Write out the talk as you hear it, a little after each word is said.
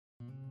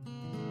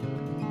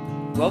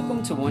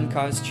Welcome to One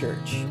Cause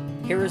Church.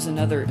 Here is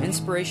another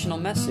inspirational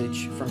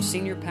message from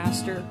Senior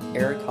Pastor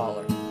Eric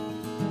Holler.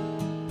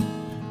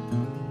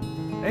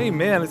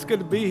 Amen. It's good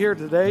to be here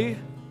today.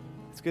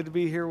 It's good to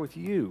be here with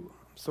you.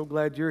 I'm so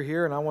glad you're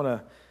here, and I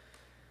want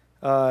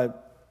to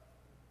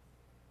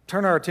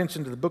turn our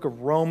attention to the book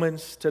of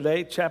Romans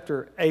today,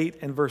 chapter 8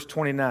 and verse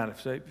 29.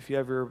 If you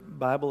have your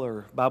Bible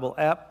or Bible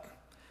app,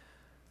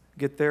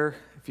 get there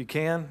if you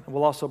can.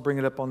 We'll also bring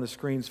it up on the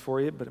screens for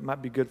you, but it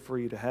might be good for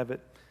you to have it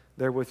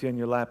there with you in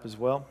your lap as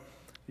well.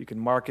 You can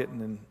mark it and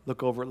then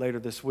look over it later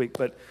this week.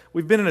 But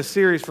we've been in a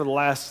series for the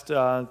last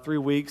 3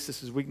 weeks.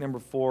 This is week number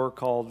 4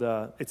 called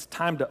It's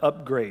Time to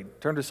Upgrade.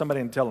 Turn to somebody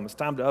and tell them, it's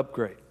time to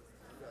upgrade.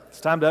 It's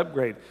time to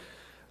upgrade.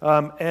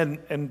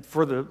 And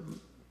for the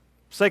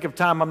sake of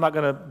time, I'm not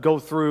going to go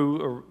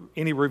through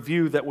any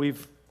review that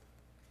we've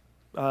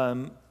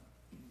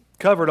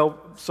covered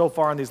so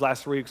far in these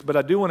last 3 weeks, but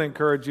I do want to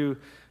encourage you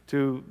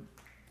to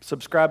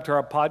subscribe to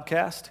our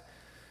podcast.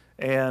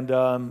 And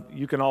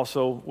you can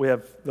also, we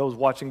have those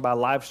watching by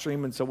live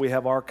stream, and so we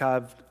have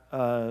archived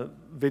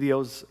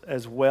videos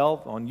as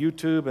well on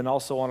YouTube and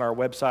also on our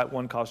website,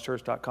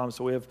 onecausechurch.com.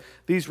 So we have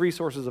these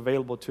resources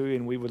available to you,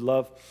 and we would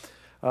love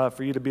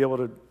for you to be able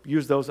to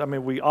use those. I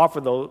mean, we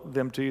offer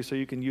them to you so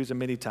you can use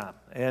them anytime.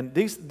 And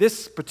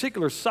this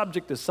particular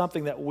subject is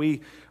something that we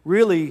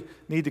really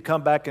need to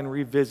come back and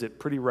revisit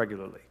pretty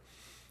regularly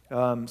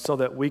so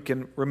that we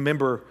can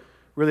remember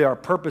really our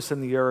purpose in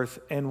the earth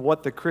and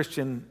what the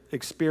Christian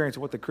experience,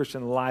 what the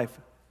Christian life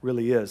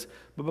really is.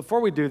 But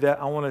before we do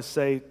that, I want to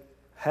say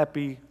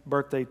happy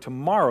birthday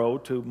tomorrow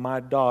to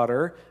my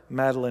daughter,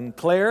 Madeline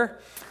Claire,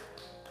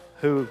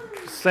 who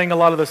sang a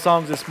lot of the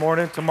songs this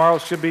morning. Tomorrow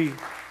should be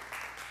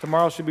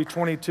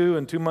 22,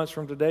 and 2 months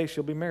from today,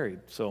 she'll be married.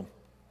 So,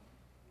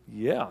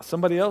 yeah,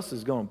 somebody else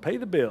is going to pay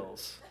the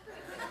bills.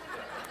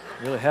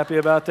 Really happy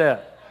about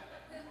that.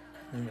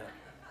 Amen.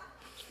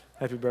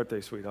 Happy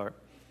birthday, sweetheart.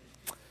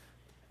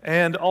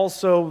 And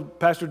also,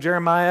 Pastor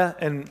Jeremiah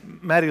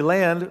and Maddie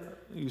Land,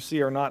 you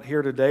see, are not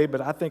here today,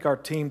 but I think our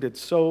team did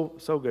so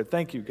good.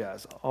 Thank you,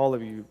 guys. All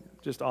of you,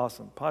 just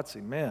awesome.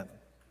 Potsy, man.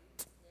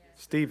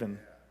 Stephen.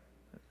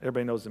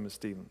 Everybody knows him as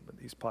Stephen, but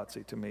he's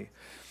Potsy to me.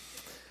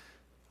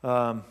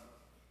 That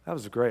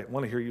was great. I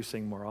want to hear you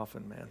sing more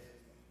often, man.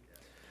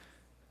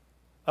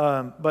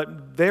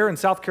 But they're in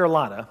South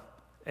Carolina,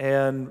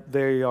 and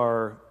they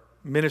are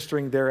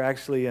ministering there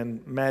actually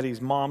in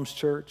Maddie's mom's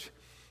church.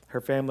 Her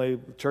family,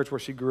 the church where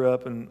she grew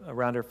up, and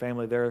around her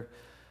family there,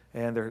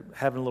 and they're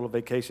having a little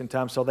vacation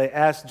time. So they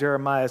asked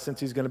Jeremiah, since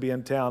he's going to be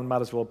in town,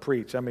 might as well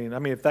preach. I mean,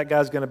 if that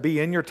guy's going to be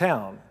in your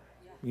town,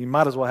 you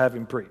might as well have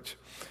him preach.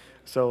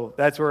 So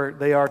that's where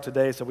they are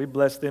today. So we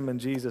bless them in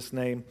Jesus'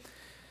 name.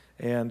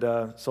 And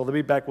so they'll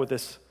be back with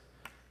us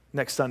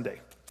next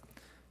Sunday.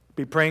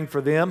 Be praying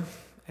for them,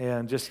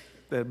 and just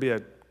there'll be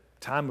a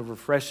time of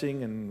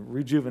refreshing and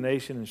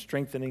rejuvenation and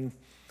strengthening.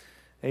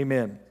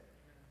 Amen.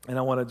 And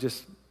I want to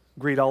just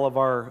greet all of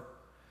our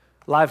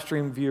live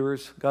stream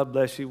viewers. God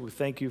bless you. We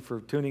thank you for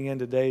tuning in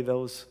today.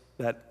 Those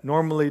that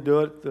normally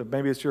do it,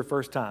 maybe it's your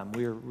first time.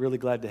 We are really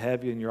glad to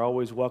have you, and you're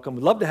always welcome.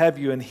 We'd love to have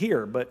you in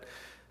here, but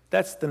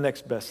that's the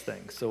next best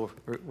thing. So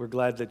we're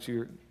glad that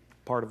you're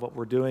part of what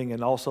we're doing,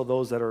 and also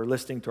those that are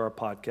listening to our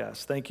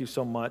podcast. Thank you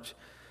so much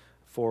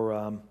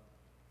for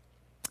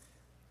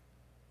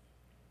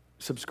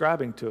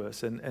subscribing to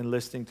us and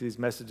listening to these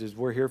messages.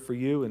 We're here for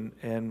you,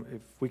 and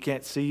if we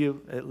can't see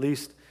you, at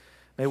least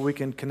maybe we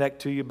can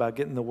connect to you by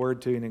getting the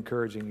word to you and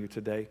encouraging you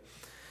today.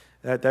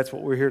 That's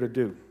what we're here to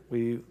do.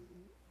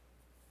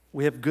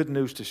 We have good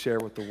news to share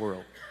with the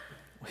world.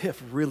 We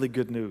have really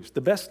good news,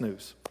 the best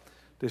news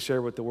to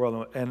share with the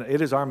world. And it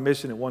is our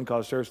mission at One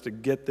Cause Church to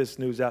get this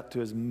news out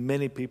to as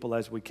many people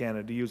as we can,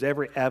 and to use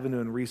every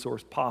avenue and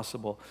resource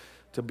possible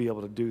to be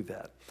able to do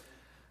that.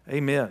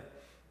 Amen.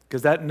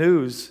 Because that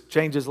news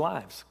changes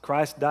lives.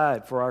 Christ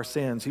died for our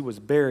sins. He was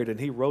buried, and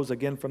he rose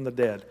again from the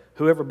dead.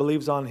 Whoever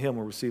believes on him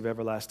will receive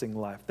everlasting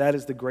life. That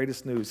is the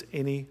greatest news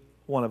any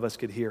one of us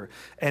could hear.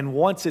 And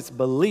once it's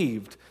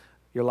believed,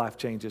 your life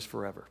changes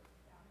forever.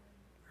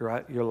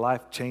 Right? Your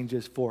life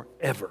changes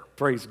forever.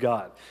 Praise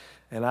God.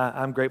 And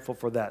I'm grateful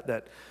for that.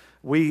 That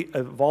we,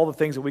 of all the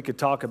things that we could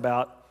talk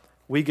about,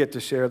 we get to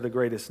share the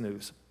greatest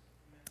news.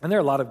 And there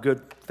are a lot of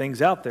good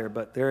things out there,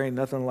 but there ain't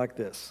nothing like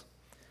this.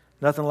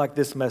 Nothing like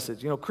this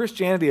message. You know,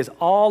 Christianity is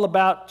all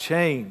about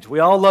change. We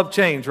all love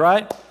change,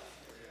 right?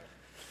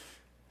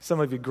 Some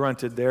of you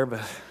grunted there,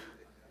 but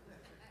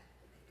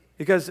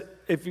because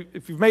if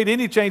you've made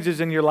any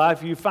changes in your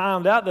life, you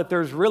found out that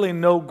there's really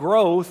no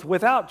growth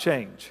without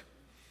change.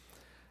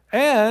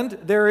 And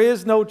there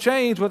is no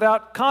change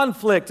without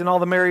conflict, and all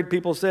the married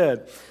people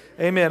said.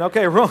 Amen.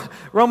 Okay,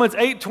 Romans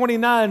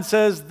 8:29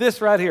 says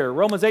this right here.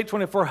 Romans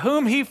 8:20, for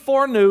whom he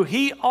foreknew,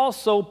 he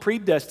also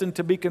predestined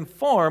to be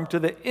conformed to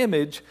the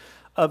image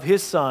of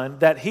his Son,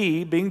 that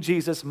he, being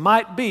Jesus,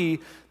 might be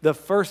the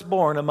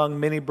firstborn among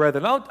many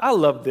brethren. I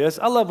love this.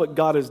 I love what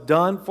God has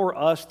done for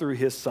us through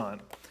his Son.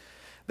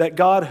 That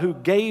God, who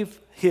gave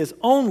his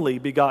only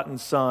begotten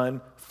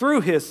Son,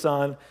 through his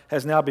Son,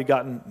 has now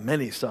begotten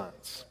many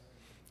sons.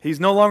 He's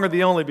no longer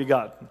the only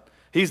begotten.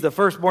 He's the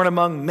firstborn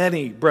among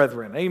many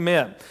brethren.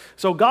 Amen.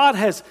 So God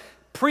has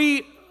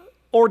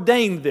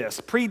preordained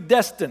this,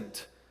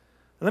 predestined.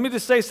 Let me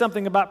just say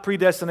something about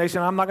predestination.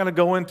 I'm not going to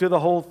go into the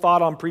whole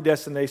thought on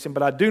predestination,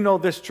 but I do know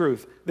this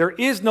truth. There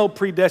is no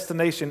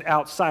predestination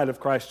outside of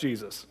Christ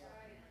Jesus.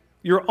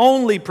 You're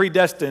only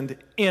predestined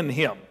in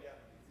Him.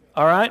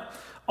 All right?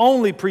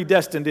 Only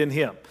predestined in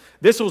Him.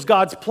 This was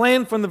God's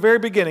plan from the very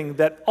beginning,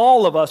 that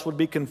all of us would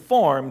be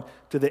conformed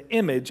to the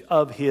image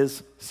of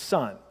His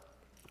Son.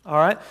 All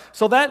right?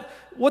 So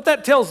what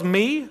that tells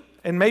me,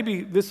 and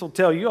maybe this will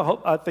tell you,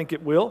 I think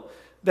it will,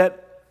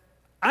 that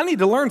I need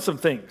to learn some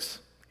things.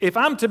 If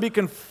I'm to be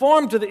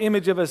conformed to the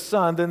image of His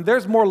Son, then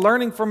there's more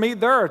learning for me.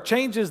 There are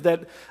changes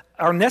that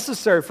are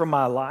necessary for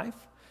my life.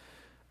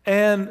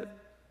 And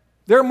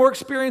there are more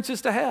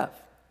experiences to have.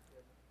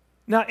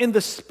 Now, in the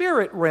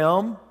spirit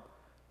realm,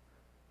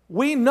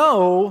 we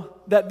know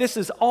that this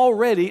is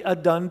already a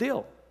done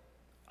deal.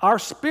 Our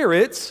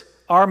spirits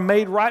are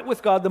made right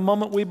with God the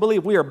moment we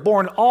believe. We are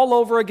born all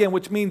over again,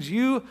 which means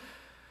you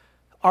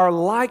are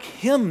like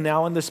Him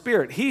now in the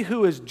Spirit. He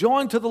who is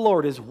joined to the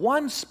Lord is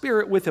one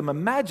spirit with Him.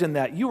 Imagine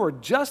that. You are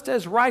just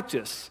as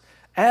righteous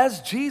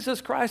as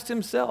Jesus Christ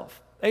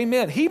Himself.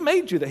 Amen. He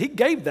made you that. He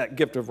gave that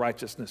gift of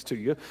righteousness to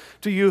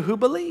you who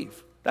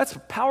believe. That's a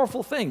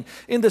powerful thing.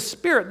 In the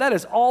Spirit, that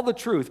is all the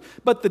truth.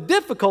 But the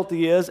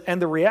difficulty is,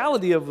 and the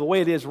reality of the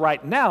way it is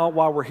right now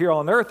while we're here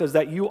on earth, is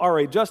that you are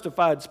a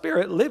justified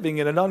spirit living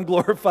in an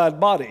unglorified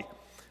body.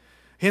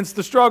 Hence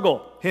the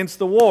struggle, hence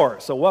the war.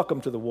 So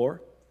welcome to the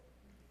war.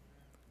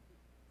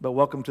 But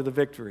welcome to the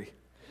victory,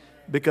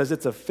 because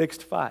it's a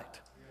fixed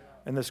fight.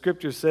 And the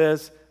Scripture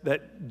says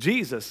that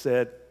Jesus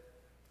said,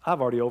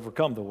 I've already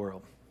overcome the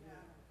world.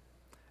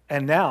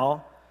 And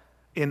now,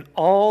 in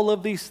all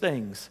of these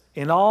things,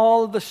 in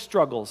all of the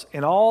struggles,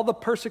 in all the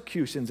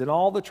persecutions, in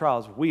all the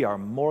trials, we are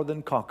more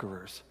than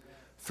conquerors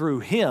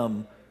through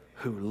Him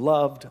who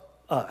loved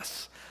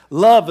us.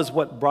 Love is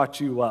what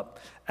brought you up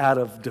out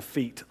of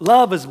defeat.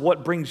 Love is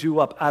what brings you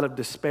up out of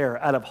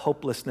despair, out of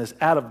hopelessness,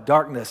 out of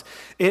darkness.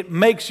 It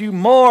makes you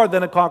more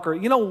than a conqueror.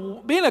 You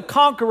know, being a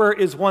conqueror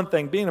is one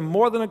thing. Being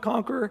more than a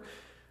conqueror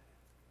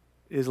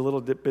is a little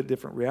bit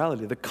different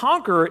reality. The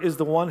conqueror is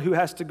the one who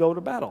has to go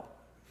to battle.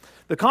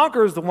 The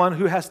conqueror is the one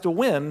who has to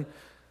win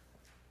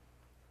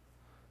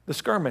the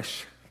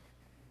skirmish.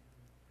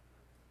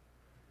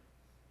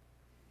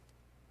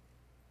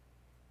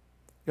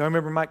 Y'all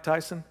remember Mike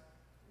Tyson?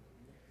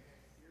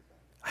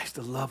 I used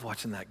to love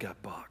watching that guy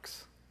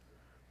box.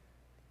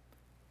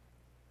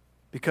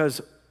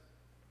 Because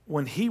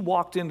when he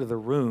walked into the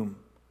room,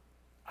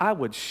 I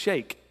would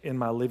shake in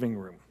my living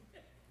room.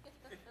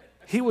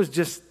 He was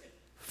just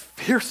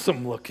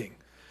fearsome looking.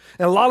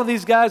 And a lot of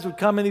these guys would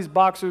come in, these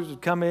boxers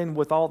would come in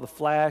with all the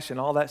flash and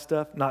all that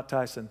stuff. Not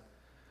Tyson.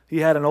 He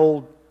had an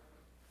old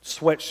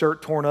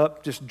sweatshirt torn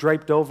up, just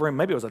draped over him.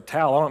 Maybe it was a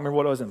towel. I don't remember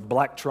what it was, in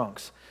black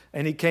trunks.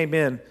 And he came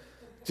in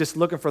just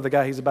looking for the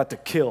guy he's about to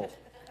kill.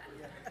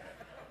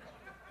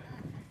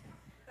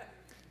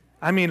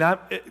 I mean,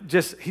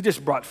 he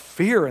just brought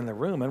fear in the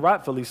room, and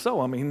rightfully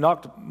so. I mean, he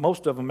knocked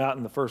most of them out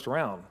in the first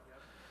round.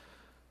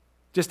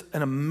 Just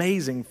an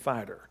amazing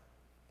fighter.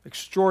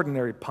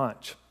 Extraordinary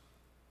punch.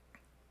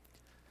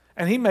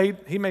 And he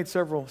made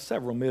several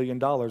 $1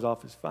 million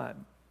off his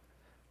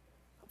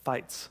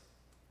fights.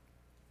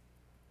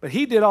 But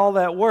he did all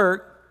that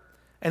work,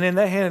 and then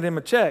they handed him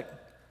a check.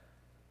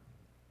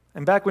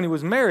 And back when he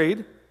was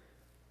married,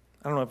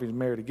 I don't know if he's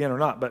married again or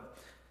not, but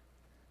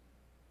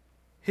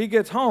he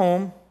gets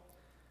home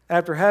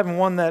after having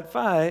won that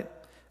fight,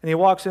 and he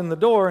walks in the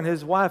door, and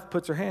his wife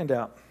puts her hand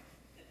out.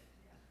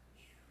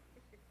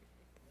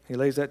 He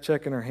lays that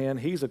check in her hand.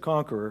 He's a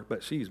conqueror,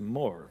 but she's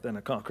more than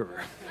a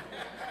conqueror.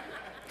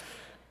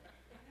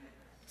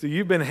 So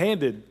you've been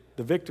handed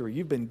the victory.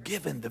 You've been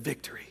given the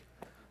victory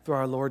through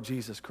our Lord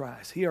Jesus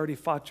Christ. He already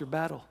fought your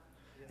battle,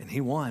 and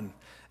He won.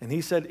 And He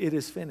said, it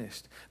is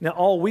finished. Now,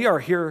 all we are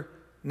here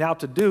now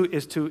to do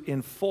is to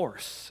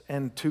enforce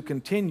and to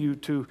continue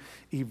to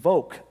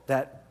evoke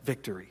that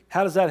victory.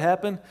 How does that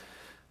happen?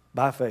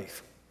 By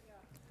faith.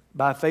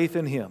 By faith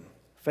in Him.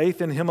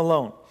 Faith in Him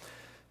alone.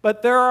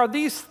 But there are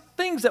these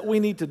things that we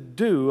need to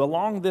do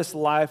along this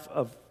life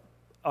of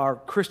our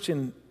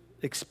Christian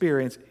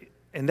experience,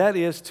 and that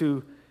is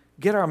to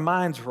get our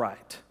minds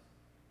right.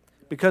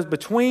 Because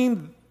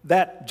between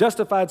that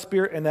justified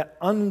spirit and that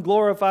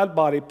unglorified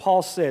body,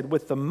 Paul said,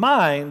 with the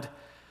mind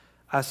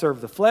I serve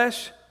the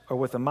flesh, or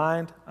with the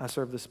mind I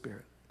serve the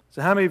spirit.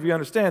 So how many of you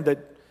understand that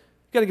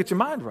you got to get your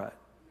mind right?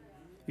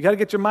 You got to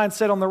get your mind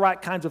set on the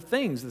right kinds of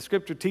things. The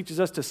Scripture teaches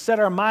us to set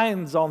our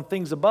minds on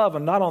things above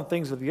and not on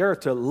things of the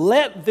earth, to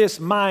let this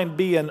mind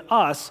be in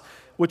us,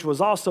 which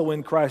was also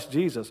in Christ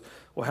Jesus.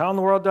 Well, how in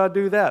the world do I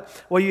do that?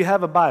 Well, you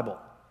have a Bible.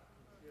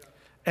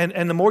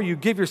 And the more you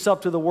give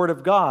yourself to the Word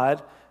of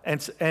God,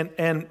 and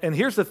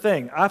here's the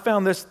thing. I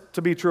found this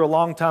to be true a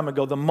long time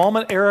ago. The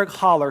moment Eric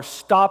Holler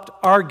stopped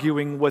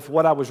arguing with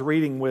what I was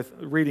reading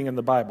in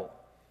the Bible,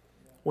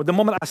 well, the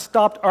moment I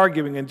stopped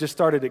arguing and just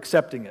started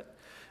accepting it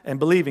and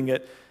believing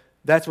it,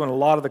 that's when a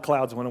lot of the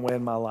clouds went away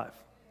in my life.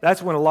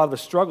 That's when a lot of the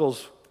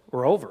struggles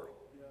were over.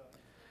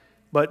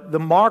 But the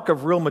mark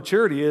of real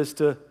maturity is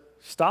to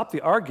stop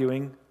the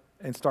arguing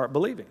and start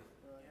believing.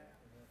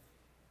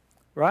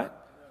 Right?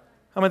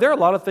 I mean, there are a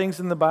lot of things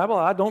in the Bible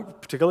I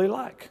don't particularly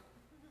like.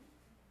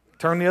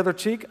 Turn the other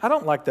cheek. I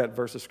don't like that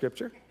verse of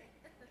Scripture.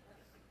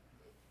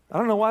 I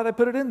don't know why they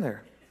put it in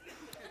there.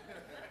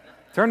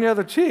 Turn the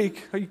other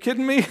cheek? Are you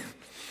kidding me?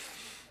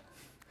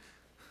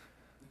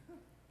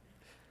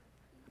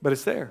 But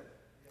it's there.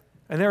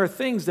 And there are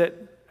things that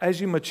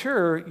as you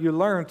mature, you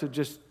learn to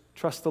just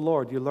trust the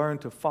Lord. You learn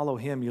to follow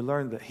Him. You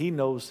learn that He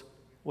knows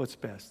what's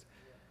best.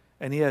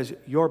 And He has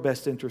your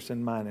best interest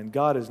in mind. And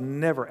God is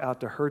never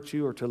out to hurt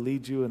you or to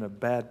lead you in a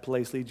bad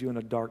place, lead you in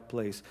a dark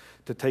place,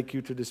 to take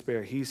you to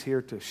despair. He's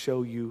here to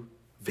show you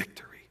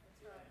victory.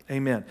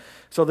 Amen.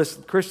 So this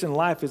Christian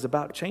life is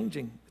about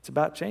changing. It's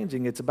about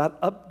changing. It's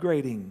about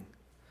upgrading.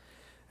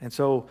 And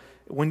so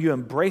when you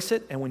embrace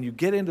it and when you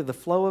get into the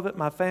flow of it,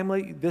 my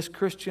family, this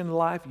Christian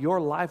life,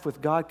 your life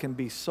with God can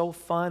be so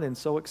fun and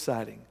so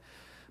exciting.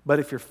 But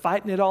if you're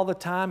fighting it all the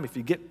time, if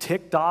you get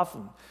ticked off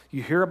and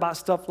you hear about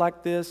stuff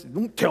like this,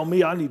 don't tell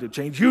me I need to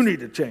change, you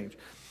need to change.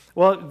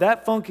 Well,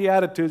 that funky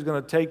attitude is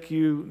going to take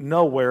you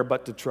nowhere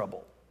but to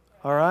trouble.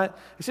 All right?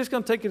 It's just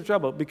going to take you to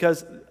trouble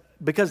because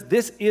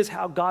this is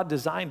how God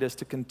designed us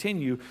to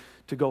continue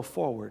to go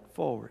forward,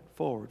 forward,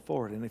 forward,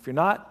 forward. And if you're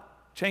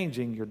not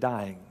changing, you're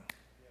dying.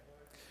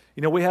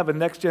 You know, we have a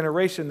next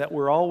generation that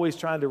we're always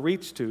trying to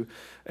reach to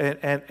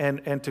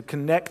and to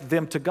connect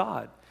them to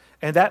God.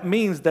 And that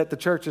means that the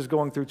church is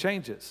going through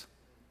changes.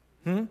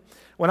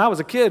 When I was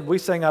a kid, we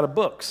sang out of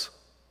books.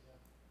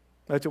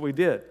 That's what we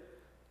did.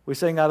 We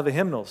sang out of the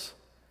hymnals.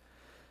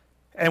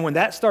 And when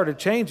that started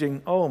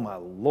changing, oh my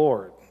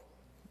Lord,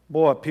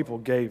 boy,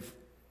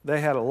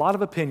 they had a lot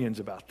of opinions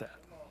about that.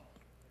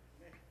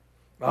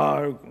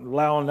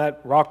 Allowing that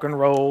rock and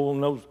roll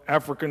and those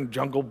African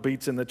jungle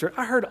beats in the church.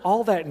 I heard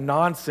all that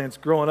nonsense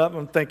growing up.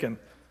 I'm thinking,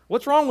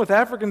 what's wrong with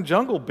African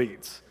jungle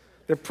beats?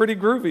 They're pretty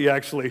groovy,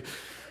 actually.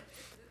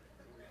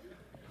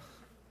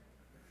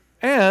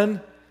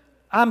 And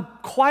I'm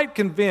quite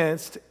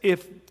convinced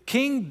if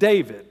King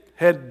David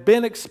had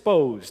been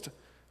exposed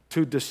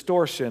to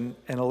distortion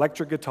and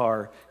electric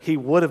guitar, he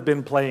would have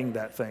been playing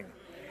that thing.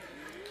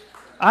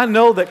 I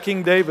know that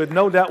King David,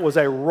 no doubt, was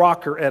a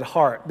rocker at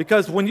heart.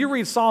 Because when you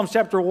read Psalms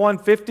chapter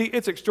 150,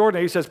 it's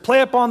extraordinary. He says,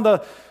 play upon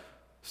the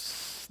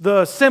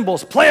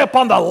cymbals, play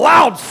upon the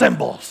loud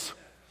cymbals.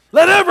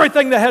 Let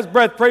everything that has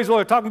breath praise the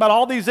Lord. Talking about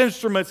all these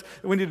instruments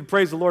that we need to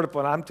praise the Lord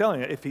upon. I'm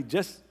telling you, if he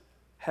just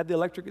had the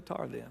electric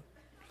guitar then,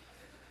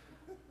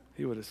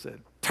 he would have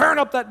said, turn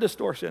up that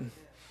distortion.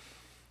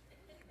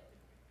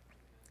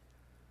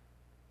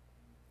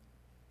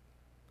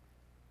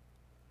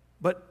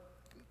 But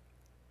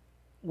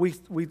we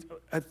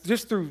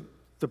just through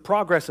the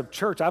progress of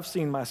church, I've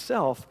seen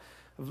myself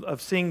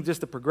of seeing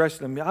just the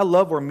progression. I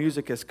love where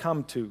music has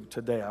come to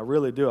today. I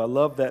really do. I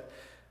love that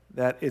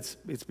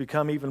it's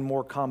become even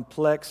more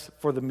complex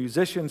for the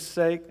musician's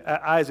sake.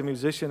 I, as a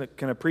musician,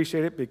 can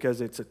appreciate it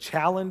because it's a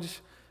challenge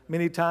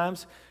many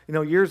times. You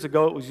know, years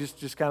ago, it was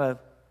just kind of,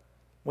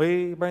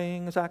 we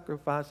bring a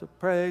sacrifice of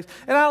praise.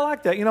 And I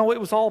like that. You know, it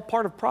was all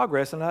part of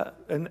progress. And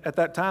at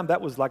that time,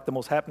 that was like the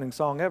most happening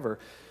song ever.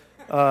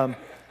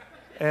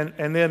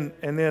 And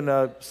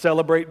then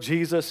celebrate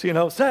Jesus, you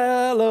know,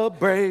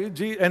 celebrate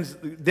Jesus.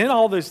 And then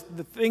all the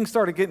things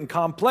started getting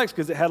complex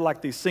because it had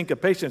like these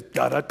syncopations.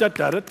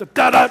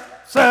 Da-da-da-da-da-da-da,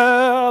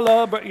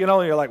 celebrate. You know,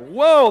 and you're like,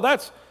 whoa, I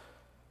don't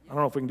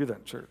know if we can do that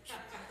in church.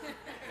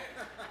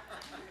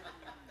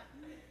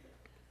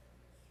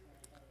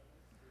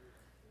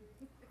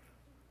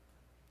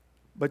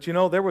 But you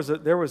know, there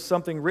was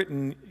something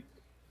written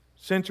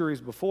centuries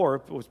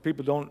before, which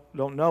people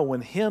don't know, when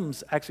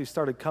hymns actually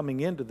started coming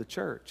into the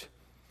church.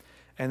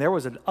 And there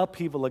was an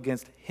upheaval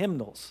against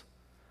hymnals.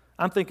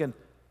 I'm thinking,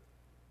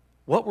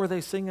 what were they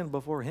singing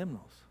before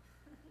hymnals?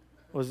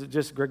 Was it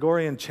just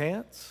Gregorian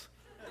chants?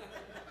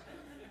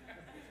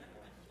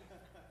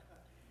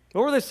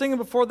 What were they singing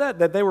before that?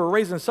 That they were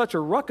raising such a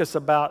ruckus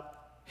about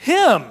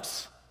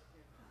hymns.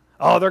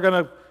 Oh, they're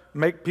going to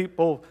make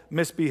people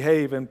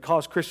misbehave and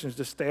cause Christians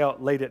to stay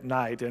out late at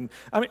night. And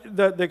I mean,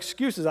 the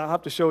excuses, I'll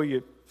have to show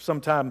you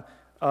sometime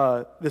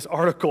this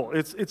article.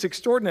 It's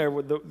extraordinary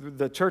with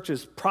the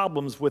church's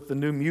problems with the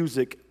new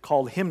music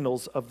called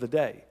hymnals of the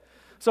day.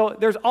 So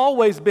there's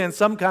always been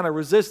some kind of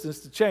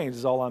resistance to change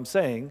is all I'm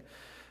saying.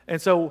 And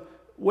so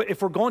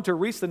if we're going to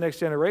reach the next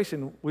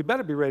generation, we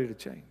better be ready to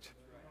change.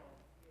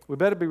 We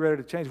better be ready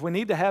to change. We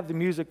need to have the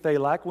music they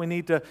like. We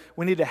need to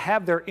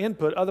have their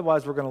input,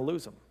 otherwise we're going to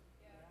lose them.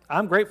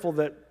 I'm grateful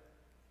that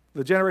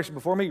the generation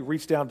before me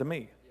reached down to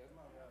me.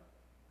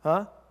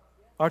 Huh?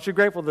 Aren't you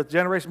grateful that the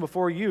generation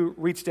before you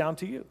reached down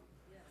to you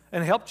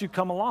and helped you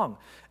come along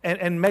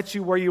and met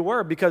you where you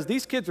were? Because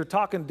these kids are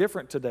talking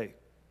different today.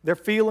 They're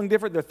feeling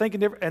different. They're thinking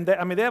different. And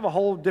they have a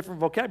whole different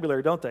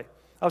vocabulary, don't they?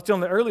 I was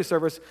telling the early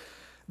service,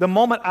 the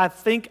moment I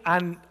think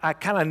I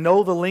kind of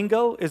know the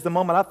lingo is the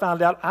moment I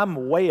found out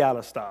I'm way out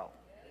of style.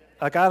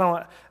 Like I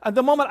don't, at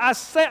the moment I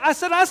said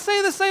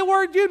the same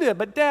word you did,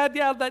 but Dad,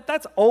 yeah,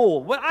 that's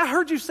old. Well, I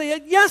heard you say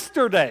it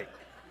yesterday.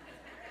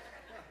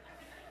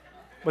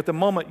 But the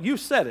moment you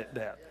said it,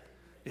 Dad,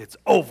 it's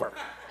over.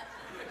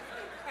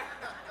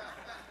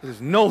 It is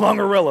no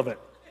longer relevant.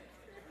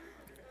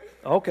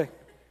 Okay.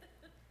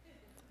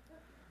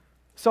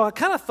 So I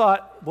kind of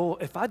thought, well,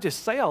 if I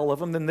just say all of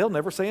them, then they'll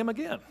never say them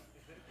again.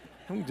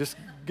 We can just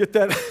get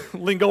that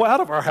lingo out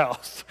of our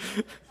house.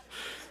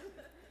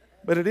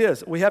 But it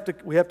is. We have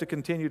to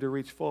continue to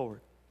reach forward.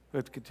 We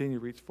have to continue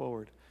to reach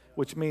forward,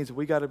 which means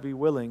we got to be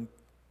willing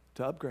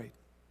to upgrade.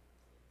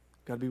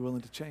 Got to be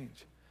willing to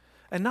change.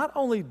 And not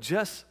only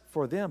just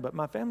for them, but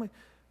my family,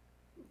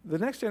 the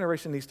next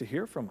generation needs to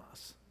hear from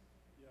us.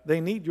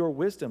 They need your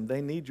wisdom. They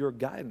need your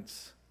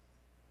guidance.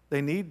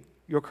 They need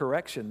your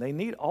correction. They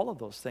need all of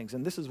those things.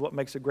 And this is what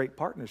makes a great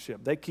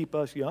partnership. They keep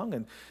us young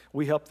and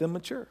we help them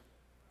mature.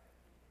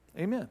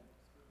 Amen.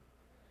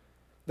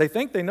 They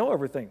think they know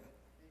everything.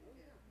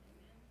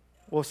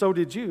 Well, so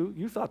did you.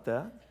 You thought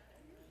that.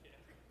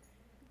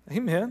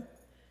 Amen.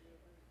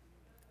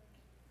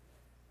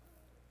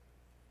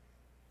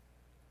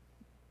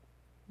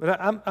 But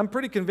I'm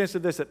pretty convinced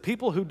of this, that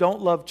people who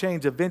don't love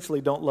change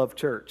eventually don't love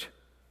church.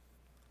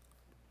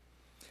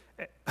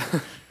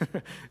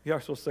 You are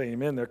supposed to say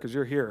amen there because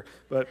you're here.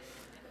 But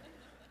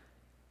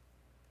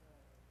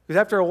because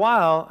after a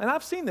while, and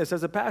I've seen this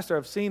as a pastor,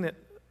 I've seen it,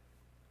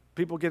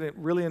 people get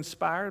really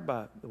inspired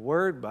by the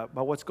word,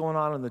 by what's going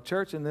on in the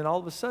church, and then all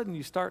of a sudden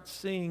you start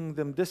seeing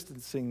them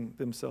distancing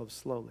themselves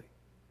slowly.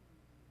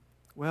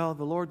 Well,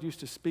 the Lord used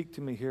to speak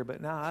to me here,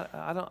 but now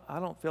I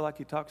don't feel like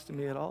he talks to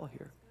me at all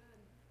here.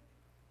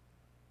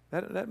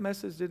 That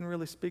message didn't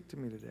really speak to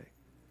me today.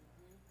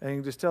 And you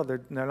can just tell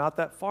they're not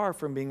that far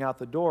from being out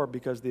the door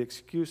because the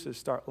excuses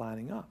start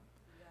lining up.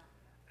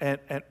 And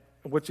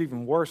what's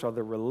even worse are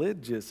the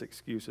religious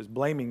excuses,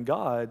 blaming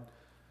God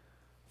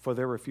for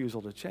their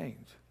refusal to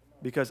change.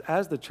 Because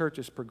as the church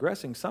is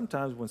progressing,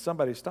 sometimes when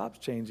somebody stops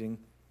changing,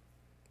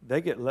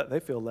 they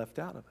feel left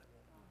out of it.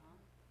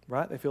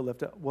 Right? They feel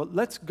left out. Well,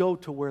 let's go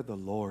to where the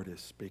Lord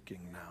is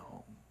speaking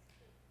now.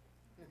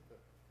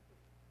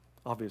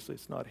 Obviously,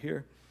 it's not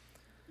here.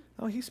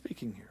 No, he's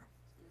speaking here.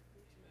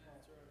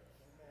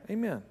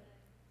 Amen.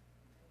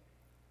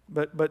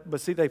 But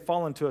see, they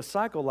fall into a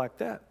cycle like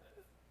that.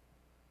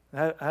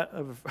 I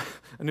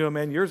knew a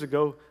man years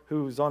ago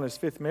who was on his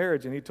fifth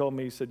marriage, and he told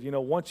me, he said,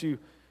 once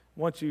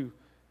you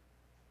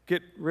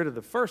get rid of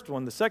the first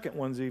one, the second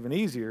one's even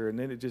easier, and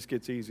then it just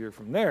gets easier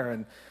from there.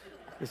 And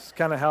it's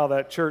kind of how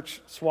that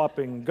church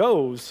swapping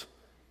goes.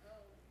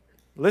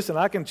 Listen,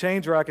 I can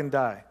change or I can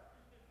die.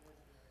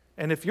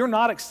 And if you're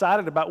not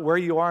excited about where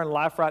you are in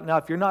life right now,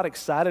 if you're not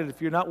excited,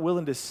 if you're not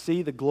willing to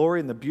see the glory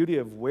and the beauty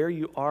of where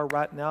you are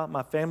right now,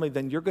 my family,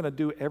 then you're going to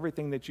do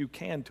everything that you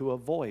can to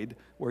avoid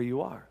where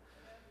you are.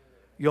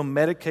 You'll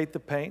medicate the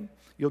pain.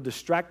 You'll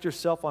distract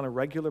yourself on a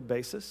regular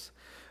basis.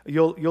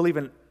 You'll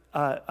even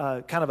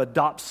kind of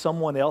adopt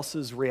someone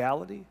else's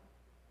reality.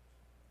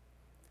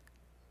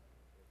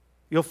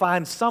 You'll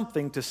find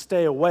something to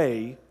stay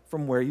away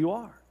from where you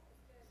are.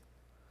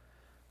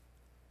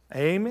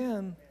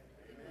 Amen.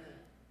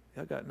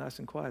 I got nice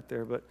and quiet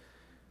there, but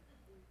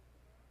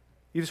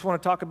you just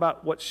want to talk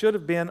about what should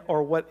have been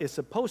or what is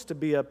supposed to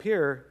be up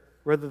here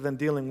rather than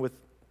dealing with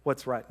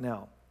what's right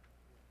now.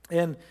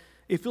 And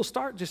if you'll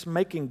start just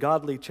making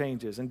godly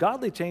changes, and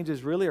godly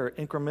changes really are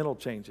incremental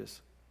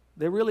changes.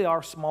 They really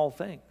are small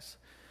things.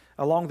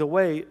 Along the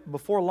way,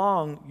 before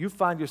long, you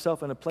find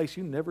yourself in a place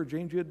you never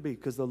dreamed you'd be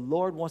because the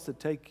Lord wants to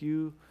take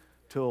you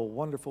to a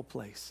wonderful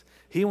place.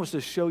 He wants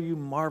to show you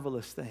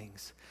marvelous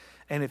things.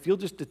 And if you'll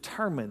just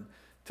determine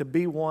to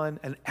be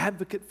an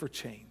advocate for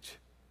change,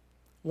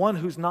 one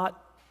who's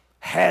not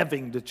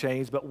having to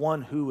change, but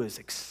one who is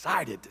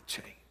excited to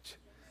change,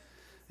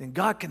 then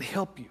God can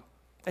help you.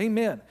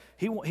 Amen.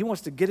 He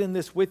wants to get in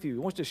this with you. He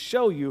wants to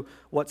show you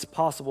what's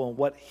possible and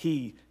what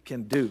he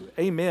can do.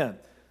 Amen.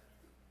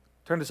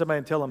 Turn to somebody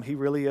and tell them he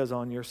really is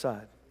on your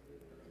side.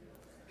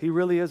 He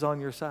really is on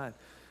your side.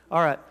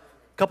 All right.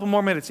 Couple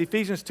more minutes.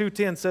 Ephesians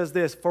 2:10 says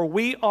this, "For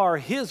we are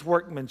his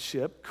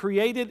workmanship,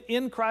 created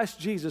in Christ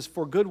Jesus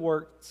for good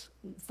works,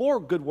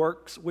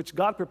 which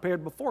God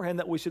prepared beforehand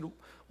that we should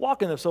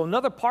walk in them." So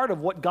another part of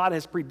what God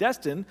has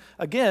predestined,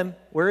 again,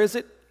 where is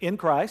it? In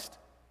Christ.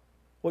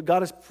 What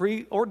God has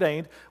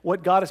preordained,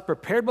 what God has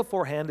prepared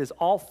beforehand is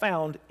all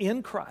found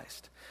in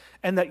Christ.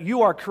 And that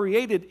you are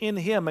created in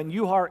him and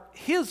you are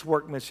his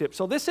workmanship.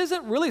 So this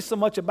isn't really so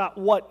much about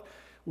what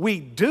we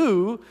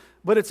do,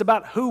 but it's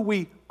about who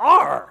we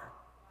are.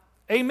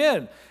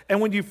 Amen. And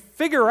when you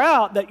figure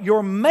out that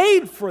you're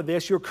made for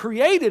this, you're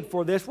created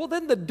for this, well,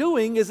 then the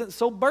doing isn't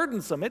so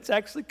burdensome. It's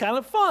actually kind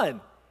of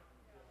fun.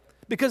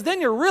 Because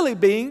then you're really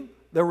being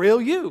the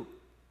real you.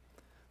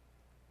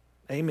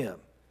 Amen.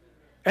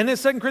 And then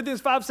 2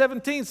 Corinthians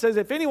 5:17 says,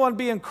 if anyone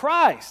be in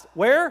Christ,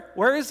 where?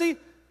 Where is he?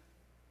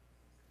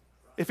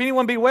 If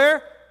anyone be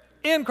where?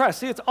 In Christ.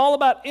 See, it's all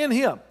about in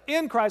him.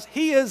 In Christ.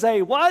 He is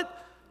a what?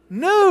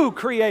 New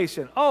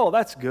creation. Oh,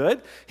 that's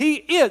good. He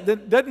is.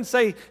 It doesn't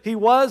say he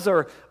was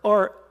or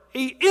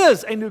He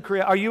is a new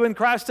creation. Are you in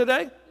Christ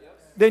today? Yes.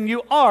 Then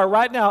you are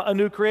right now a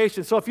new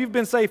creation. So if you've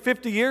been saved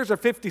 50 years or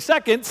 50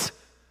 seconds,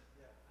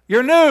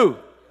 you're new.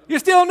 You're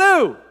still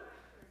new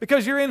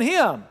because you're in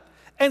Him.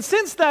 And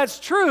since that's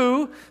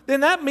true,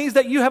 then that means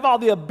that you have all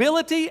the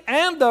ability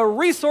and the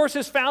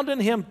resources found in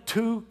Him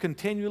to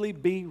continually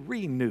be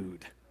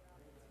renewed.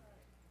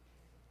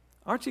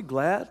 Aren't you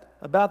glad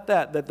about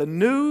that? That the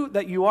new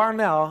that you are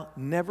now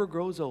never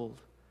grows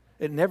old.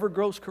 It never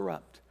grows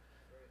corrupt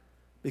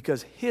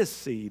because His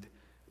seed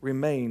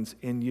remains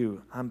in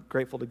you. I'm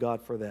grateful to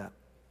God for that.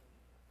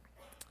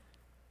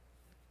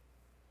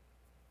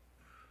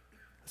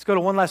 Let's go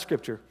to one last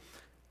scripture.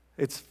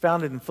 It's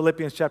found in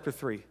Philippians chapter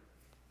 3.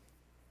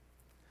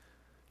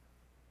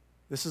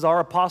 This is our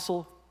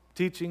apostle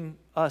teaching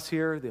us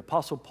here, the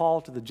apostle Paul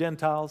to the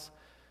Gentiles.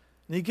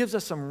 And he gives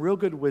us some real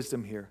good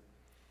wisdom here.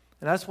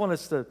 And I just want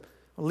us to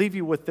leave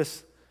you with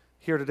this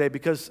here today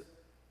because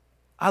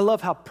I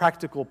love how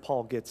practical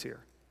Paul gets here.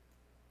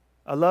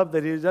 I love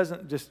that he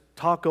doesn't just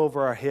talk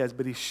over our heads,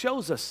 but he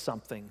shows us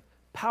something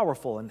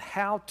powerful in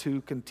how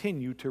to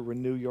continue to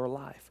renew your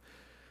life.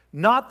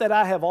 Not that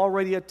I have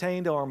already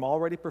attained or am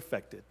already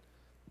perfected.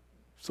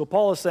 So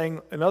Paul is saying,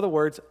 in other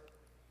words,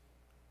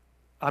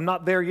 I'm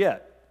not there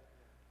yet,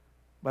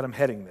 but I'm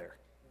heading there.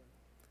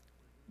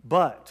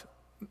 But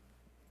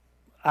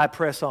I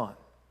press on,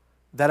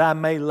 that I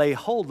may lay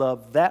hold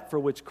of that for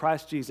which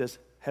Christ Jesus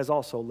has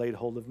also laid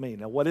hold of me.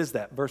 Now, what is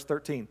that? Verse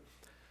 13.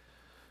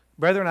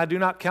 Brethren, I do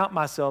not count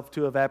myself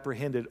to have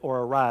apprehended or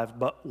arrived,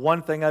 but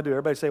one thing I do.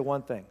 Everybody say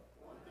one thing.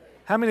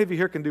 How many of you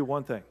here can do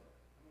one thing?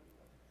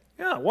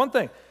 Yeah, one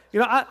thing. You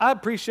know, I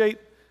appreciate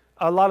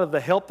a lot of the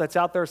help that's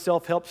out there,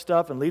 self-help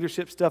stuff and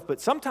leadership stuff, but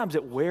sometimes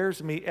it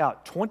wears me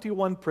out.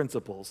 21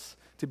 principles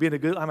to be in a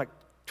good, I'm like,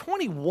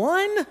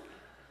 21?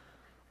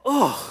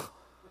 Oh,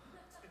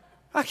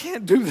 I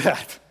can't do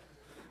that.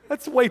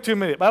 That's way too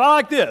many. But I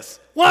like this.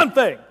 One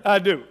thing I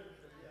do.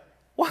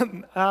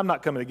 I'm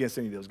not coming against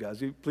any of those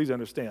guys. You please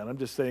understand. I'm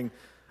just saying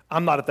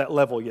I'm not at that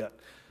level yet.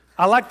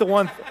 I like the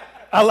one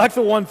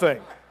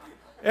thing.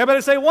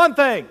 Everybody say one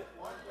thing.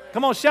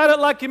 Come on, shout it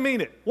like you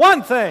mean it.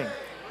 One thing.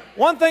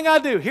 One thing I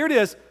do. Here it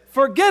is.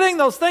 Forgetting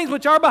those things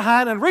which are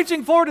behind and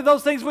reaching forward to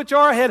those things which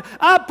are ahead,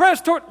 I press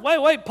toward...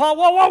 Wait, Paul.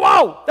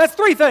 Whoa. That's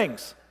 3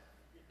 things.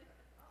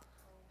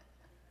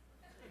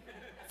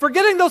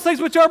 Forgetting those things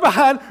which are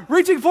behind,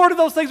 reaching forward to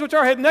those things which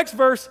are ahead. Next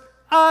verse,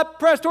 I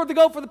press toward the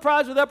goal for the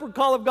prize of the upward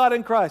call of God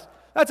in Christ.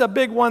 That's a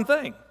big one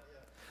thing.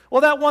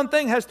 Well, that one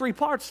thing has 3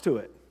 parts to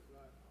it.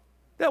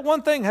 That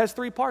one thing has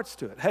 3 parts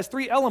to it. Has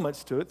 3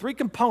 elements to it, 3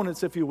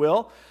 components, if you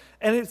will.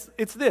 And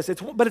it's this.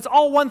 But it's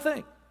all one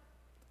thing.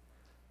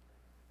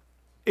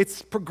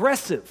 It's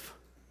progressive.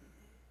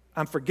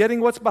 I'm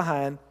forgetting what's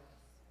behind.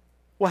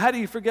 Well, how do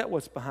you forget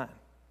what's behind?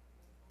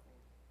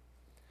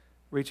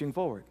 Reaching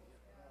forward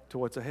to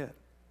what's ahead.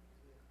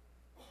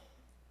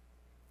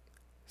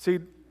 See,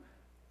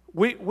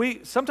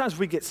 we sometimes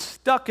we get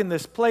stuck in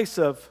this place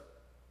of,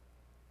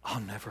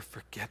 I'll never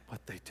forget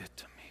what they did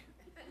to me.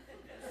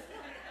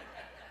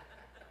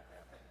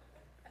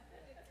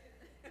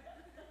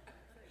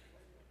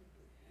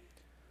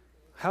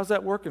 How's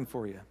that working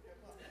for you?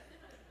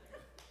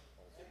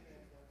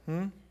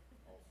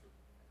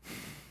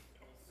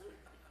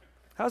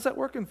 How's that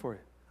working for you?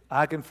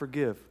 I can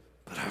forgive,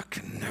 but I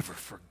can never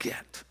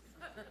forget.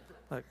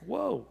 Like,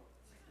 whoa.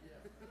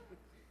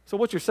 So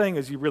what you're saying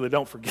is you really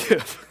don't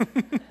forgive.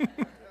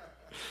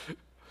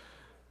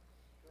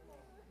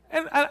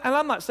 and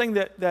I'm not saying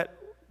that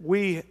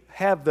we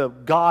have the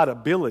God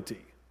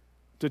ability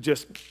to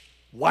just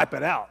wipe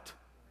it out.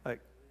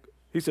 Like,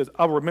 he says,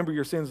 I'll remember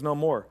your sins no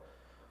more.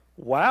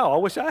 Wow, I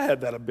wish I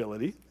had that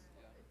ability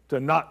to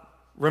not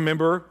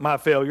remember my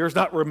failures,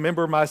 not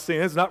remember my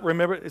sins, not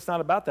remember. It's not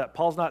about that.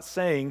 Paul's not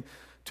saying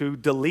to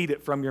delete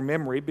it from your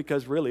memory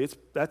because really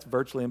that's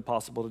virtually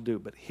impossible to do.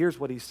 But here's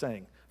what he's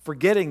saying.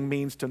 Forgetting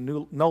means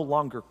to no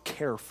longer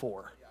care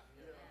for,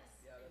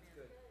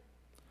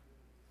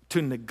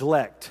 to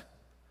neglect,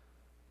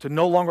 to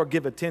no longer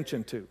give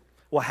attention to.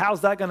 Well,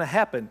 how's that going to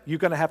happen? You're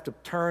going to have to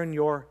turn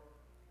your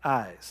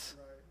eyes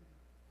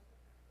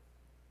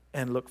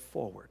and look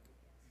forward.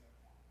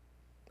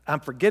 I'm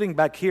forgetting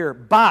back here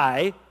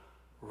by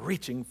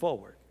reaching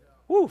forward.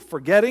 Woo,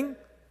 forgetting.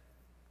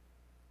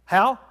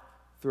 How?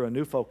 Through a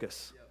new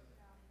focus.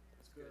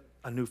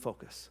 A new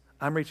focus.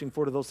 I'm reaching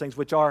forward to those things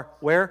which are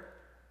where?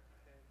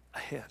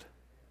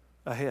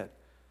 Ahead.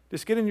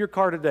 Just get in your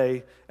car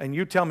today and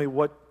you tell me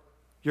what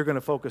you're going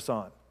to focus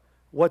on.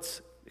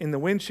 What's in the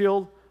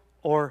windshield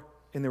or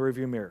in the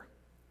rearview mirror?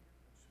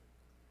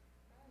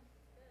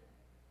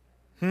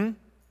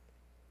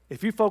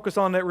 If you focus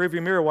on that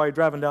rearview mirror while you're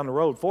driving down the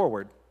road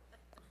forward,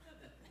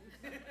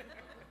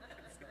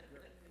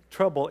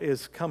 trouble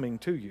is coming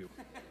to you.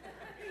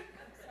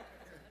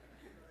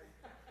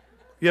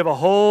 You have a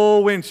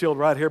whole windshield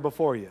right here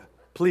before you.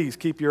 Please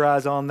keep your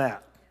eyes on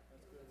that.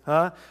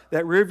 That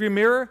rearview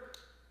mirror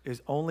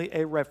is only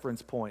a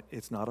reference point.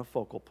 It's not a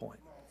focal point.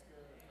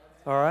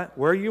 All right?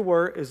 Where you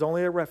were is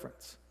only a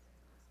reference.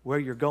 Where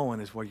you're going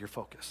is where you're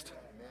focused.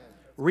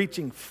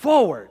 reaching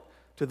forward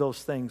to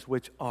those things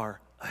which are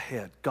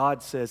ahead.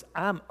 God says,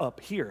 I'm up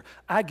here.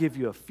 I give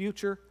you a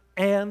future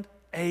and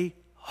a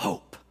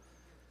hope.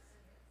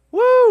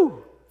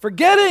 Woo!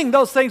 Forgetting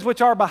those things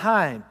which are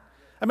behind.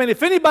 I mean,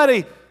 if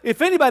anybody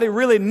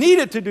really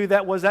needed to do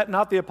that, was that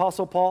not the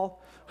Apostle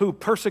Paul, who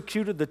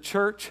persecuted the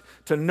church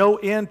to no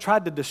end,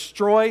 tried to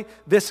destroy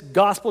this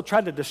gospel,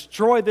 tried to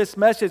destroy this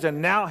message,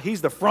 and now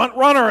he's the front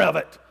runner of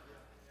it.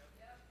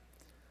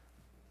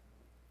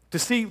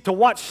 To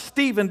watch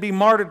Stephen be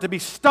martyred, to be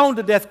stoned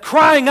to death,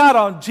 crying out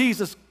on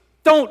Jesus,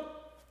 don't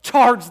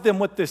charge them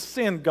with this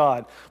sin,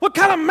 God. What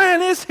kind of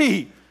man is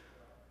he?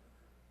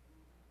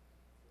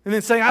 And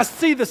then saying, I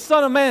see the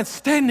Son of Man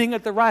standing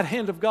at the right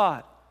hand of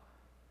God.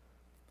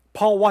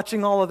 Paul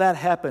watching all of that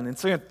happen and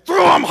saying,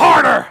 throw him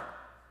harder.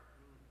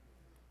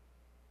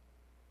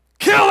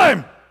 Kill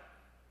him.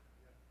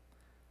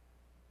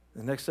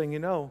 The next thing you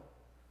know,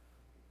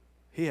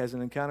 he has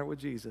an encounter with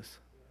Jesus.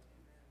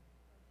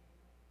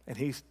 And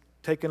he's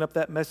taken up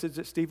that message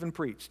that Stephen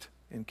preached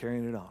and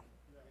carrying it on.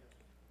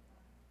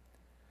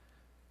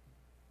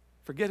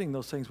 Forgetting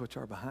those things which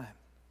are behind,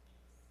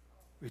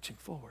 reaching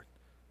forward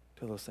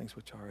to those things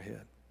which are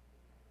ahead.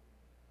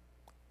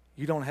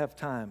 You don't have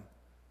time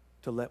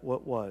to let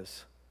what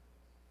was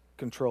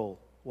control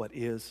what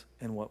is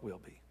and what will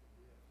be.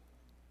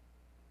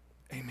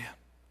 Amen.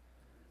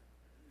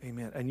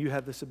 Amen. And you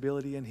have this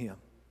ability in Him.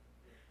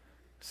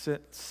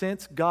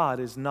 Since God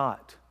is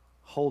not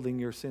holding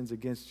your sins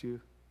against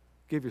you,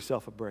 give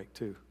yourself a break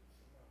too.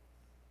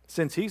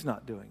 Since He's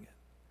not doing it.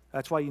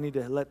 That's why you need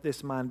to let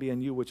this mind be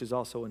in you, which is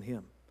also in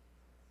Him.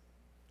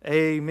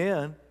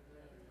 Amen.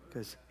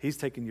 Because He's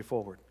taking you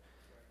forward.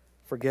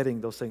 Forgetting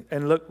those things.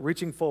 And look,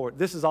 reaching forward.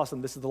 This is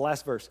awesome. This is the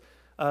last verse.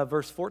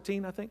 Verse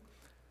 14, I think.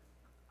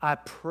 I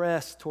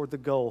press toward the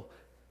goal.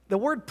 The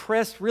word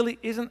press really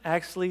isn't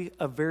actually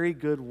a very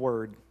good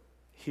word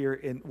here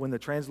when the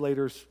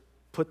translators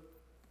put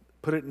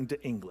it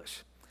into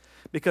English.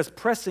 Because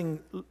pressing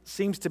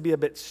seems to be a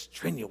bit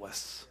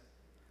strenuous.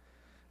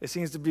 It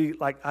seems to be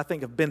like, I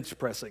think of bench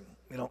pressing.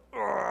 You know,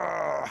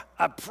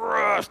 I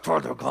press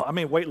toward the goal. I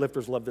mean,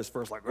 weightlifters love this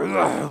verse, like,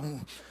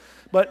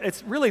 but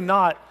it's really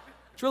not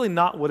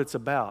what it's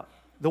about.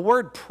 The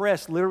word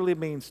press literally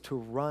means to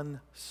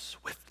run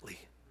swiftly.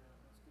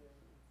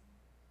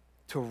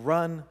 To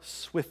run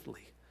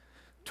swiftly.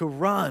 To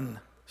run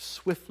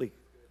swiftly.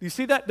 You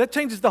see that? That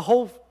changes the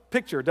whole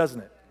picture,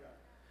 doesn't it?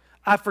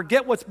 I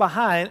forget what's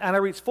behind and I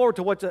reach forward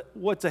to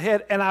what's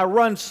ahead and I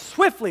run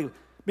swiftly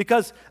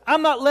because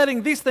I'm not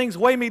letting these things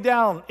weigh me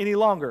down any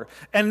longer.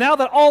 And now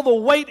that all the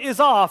weight is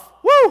off,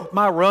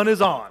 my run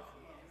is on.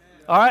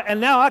 All right? And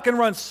now I can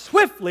run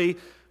swiftly.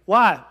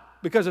 Why?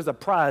 Because there's a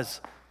prize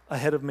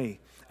ahead of me.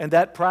 And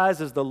that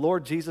prize is the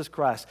Lord Jesus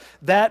Christ.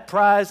 That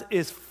prize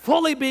is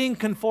fully being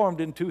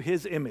conformed into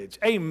His image.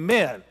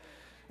 Amen.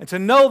 And to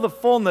know the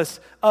fullness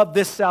of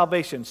this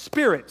salvation,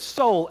 spirit,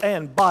 soul,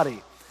 and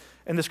body.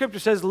 And the scripture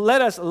says,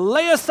 let us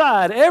lay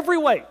aside every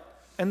weight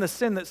and the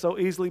sin that so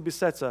easily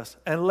besets us,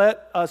 and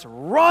let us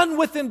run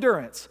with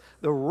endurance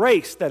the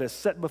race that is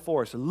set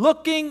before us,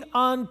 looking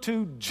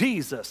unto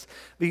Jesus,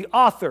 the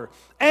author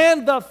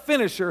and the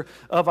finisher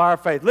of our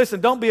faith.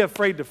 Listen, don't be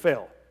afraid to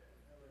fail.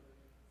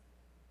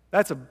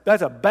 That's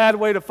a bad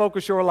way to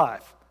focus your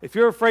life. If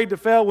you're afraid to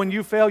fail, when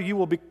you fail, you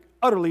will be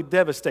utterly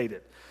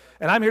devastated.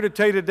 And I'm here to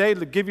tell you today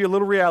to give you a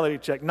little reality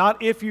check.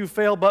 Not if you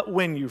fail, but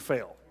when you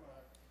fail.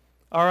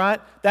 All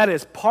right? That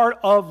is part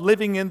of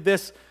living in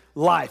this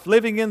life,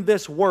 living in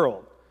this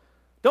world.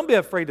 Don't be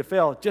afraid to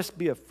fail. Just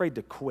be afraid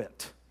to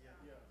quit.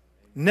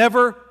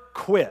 Never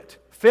quit.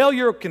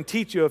 Failure can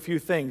teach you a few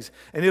things,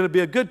 and it'll be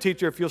a good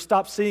teacher if you'll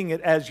stop seeing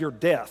it as your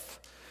death.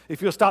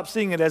 If you'll stop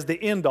seeing it as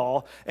the end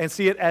all and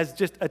see it as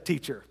just a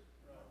teacher.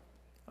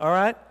 All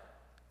right?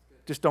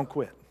 Just don't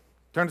quit.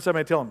 Turn to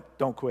somebody and tell them,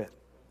 don't quit.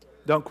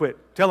 Don't quit.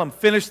 Tell them,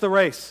 finish the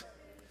race.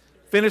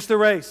 Finish the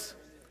race.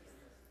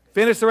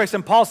 Finish the race.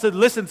 And Paul said,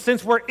 listen,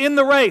 since we're in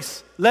the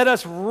race, let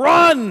us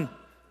run.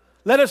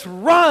 Let us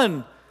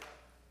run.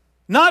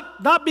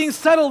 Not being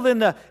settled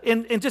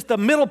in just the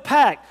middle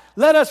pack.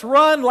 Let us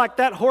run like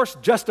that horse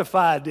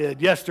Justified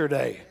did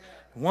yesterday.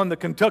 Won the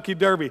Kentucky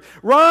Derby.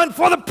 Run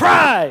for the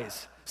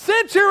prize.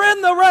 Since you're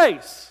in the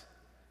race,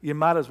 you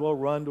might as well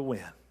run to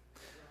win.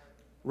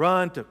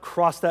 Run to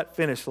cross that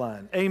finish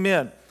line.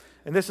 Amen.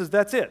 And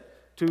that's it.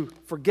 To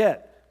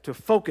forget, to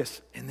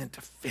focus, and then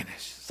to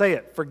finish. Say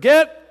it.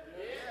 Forget,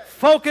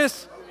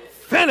 focus,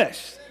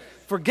 finish.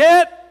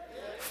 Forget,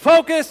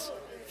 focus,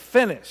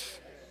 finish.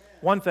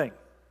 One thing.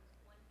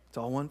 It's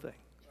all one thing.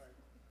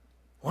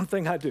 One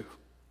thing I do.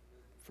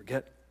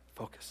 Forget,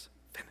 focus,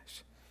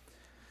 finish.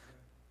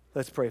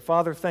 Let's pray.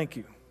 Father, thank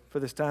you for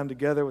this time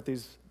together with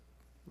these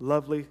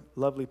lovely,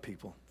 lovely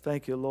people.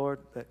 Thank you, Lord,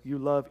 that you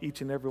love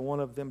each and every one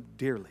of them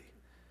dearly.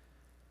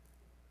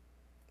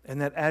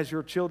 And that as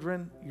your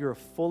children, you're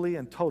fully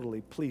and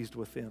totally pleased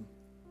with them.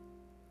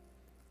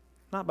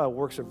 Not by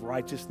works of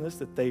righteousness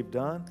that they've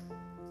done,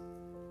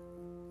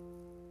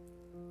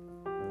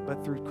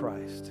 but through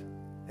Christ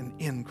and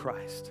in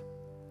Christ.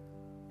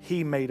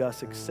 He made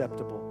us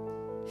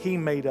acceptable He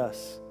made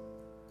us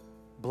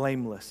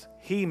blameless.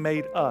 He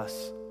made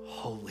us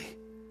holy.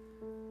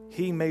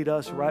 He made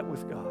us right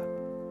with God.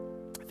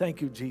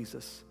 Thank you,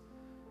 Jesus,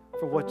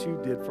 for what you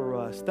did for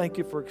us. Thank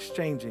you for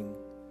exchanging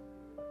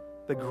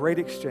the great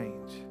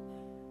exchange,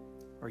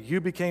 where you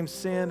became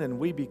sin and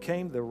we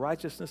became the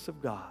righteousness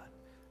of God.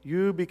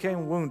 You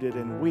became wounded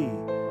and we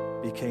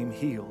became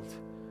healed.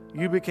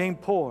 You became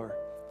poor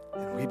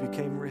and we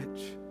became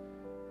rich.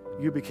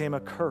 You became a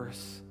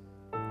curse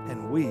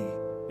and we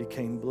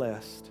became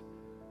blessed.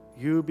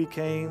 You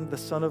became the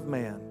Son of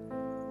Man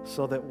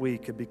so that we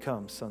could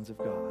become sons of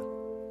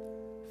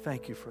God.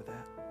 Thank you for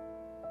that.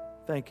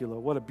 Thank you,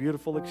 Lord. What a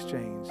beautiful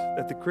exchange.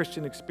 That the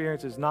Christian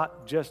experience is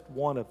not just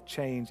one of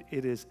change,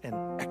 it is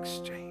an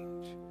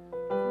exchange.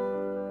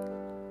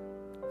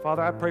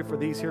 Father, I pray for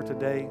these here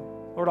today.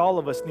 Lord, all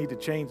of us need to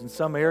change in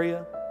some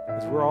area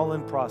as we're all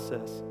in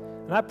process.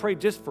 And I pray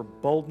just for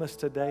boldness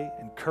today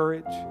and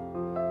courage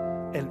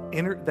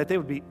and that they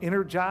would be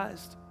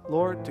energized,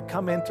 Lord, to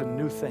come into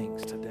new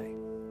things today.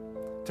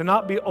 To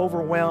not be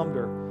overwhelmed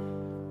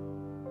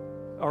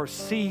or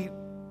see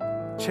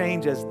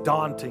change as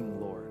daunting,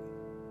 Lord.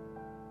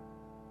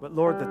 But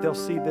Lord, that they'll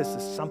see this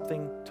as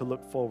something to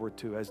look forward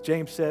to. As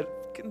James said,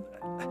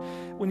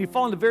 when you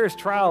fall into various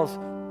trials,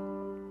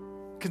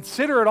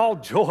 consider it all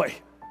joy.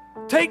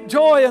 Take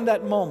joy in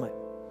that moment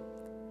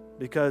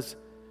because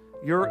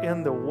you're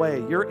in the way.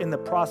 You're in the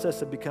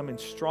process of becoming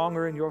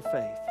stronger in your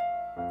faith.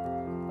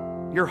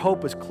 Your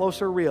hope is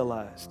closer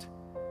realized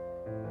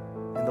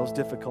in those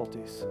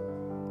difficulties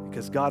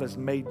because God has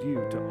made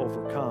you to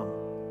overcome.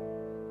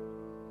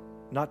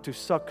 Not to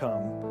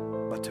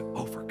succumb, but to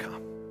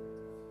overcome.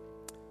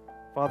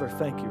 Father,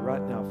 thank you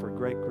right now for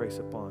great grace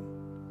upon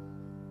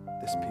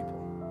this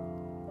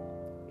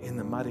people. In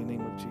the mighty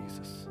name of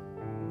Jesus.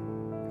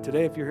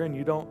 Today, if you're here and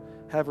you don't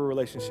have a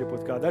relationship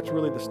with God, that's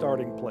really the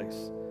starting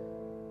place.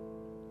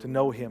 To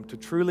know Him, to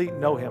truly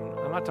know Him.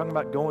 I'm not talking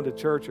about going to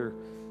church or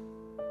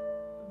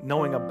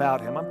knowing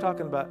about Him. I'm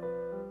talking about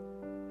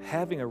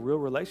having a real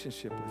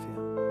relationship with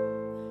Him.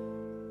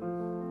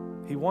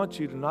 He wants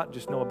you to not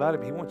just know about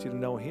Him, He wants you to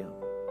know Him.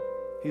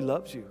 He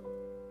loves you.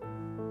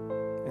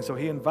 And so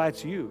He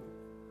invites you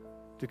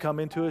to come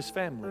into His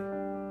family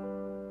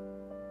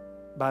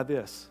by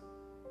this.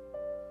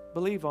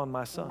 Believe on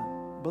my Son.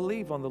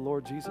 Believe on the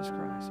Lord Jesus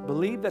Christ.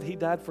 Believe that He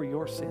died for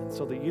your sins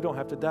so that you don't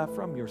have to die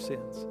from your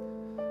sins.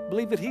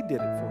 Believe that He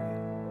did it for you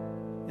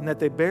and that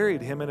they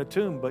buried Him in a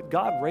tomb, but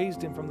God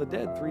raised Him from the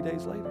dead 3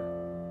 days later.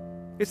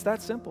 It's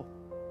that simple.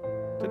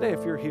 Today,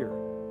 if you're here,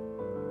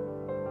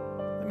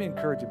 let me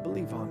encourage you,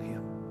 believe on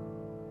Him.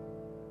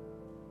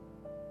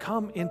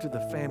 Come into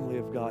the family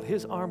of God.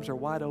 His arms are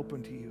wide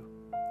open to you.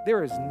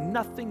 There is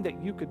nothing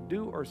that you could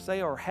do or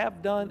say or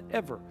have done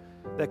ever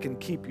that can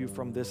keep you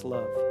from this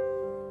love.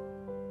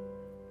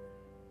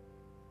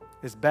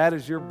 As bad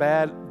as your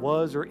bad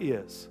was or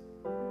is,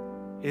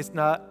 it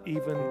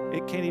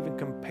can't even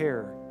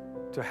compare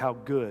to how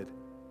good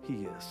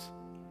He is.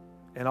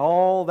 And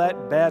all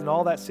that bad and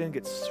all that sin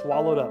gets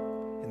swallowed up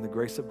in the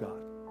grace of God.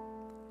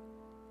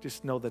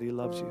 Just know that He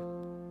loves you.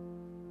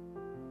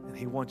 And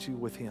He wants you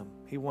with Him.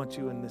 He wants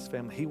you in this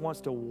family. He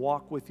wants to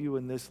walk with you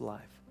in this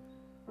life,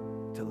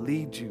 to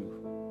lead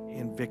you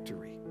in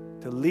victory,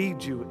 to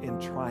lead you in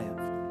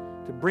triumph,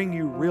 to bring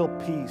you real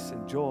peace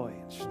and joy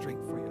and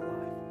strength for your life.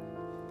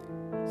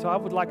 So I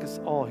would like us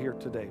all here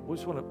today. We're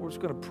just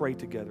going to pray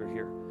together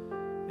here.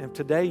 And if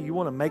today you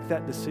want to make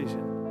that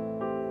decision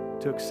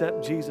to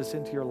accept Jesus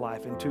into your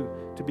life and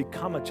to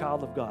become a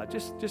child of God,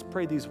 just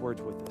pray these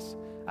words with us.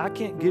 I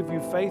can't give you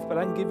faith, but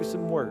I can give you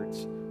some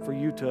words for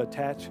you to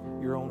attach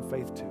your own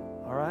faith to.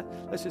 All right?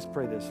 Let's just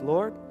pray this.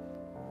 Lord,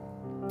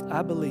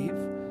 I believe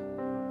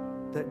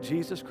that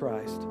Jesus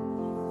Christ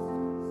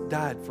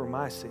died for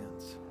my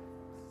sins.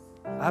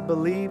 I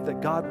believe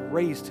that God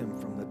raised Him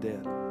from the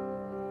dead.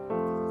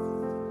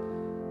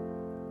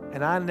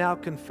 And I now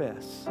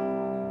confess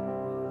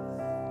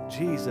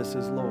Jesus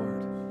is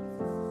Lord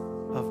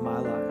of my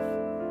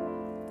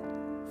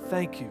life.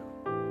 Thank you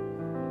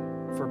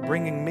for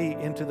bringing me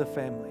into the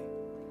family.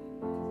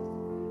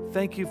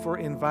 Thank you for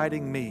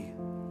inviting me.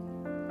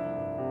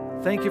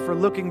 Thank you for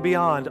looking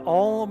beyond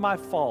all my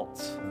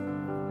faults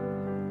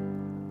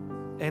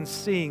and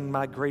seeing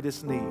my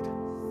greatest need,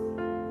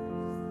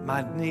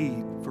 my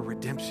need for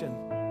redemption.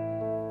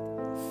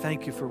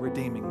 Thank you for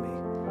redeeming me.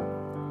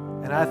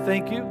 And I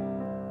thank you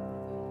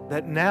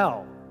that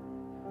now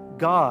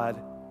God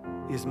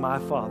is my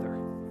Father.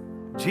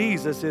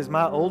 Jesus is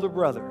my older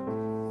brother.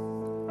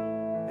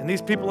 And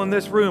these people in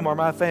this room are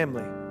my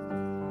family.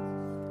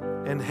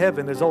 And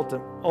heaven is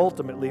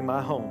ultimately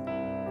my home.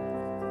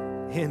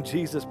 In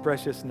Jesus'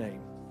 precious name,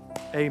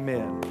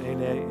 amen.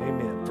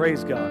 Amen.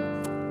 Praise God.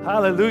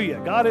 Hallelujah.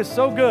 God is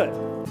so good.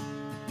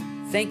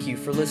 Thank you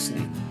for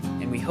listening,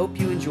 and we hope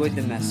you enjoyed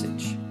the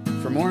message.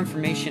 For more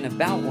information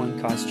about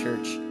One Cause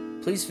Church,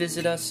 please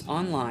visit us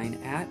online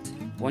at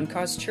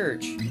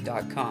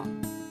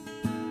onecausechurch.com.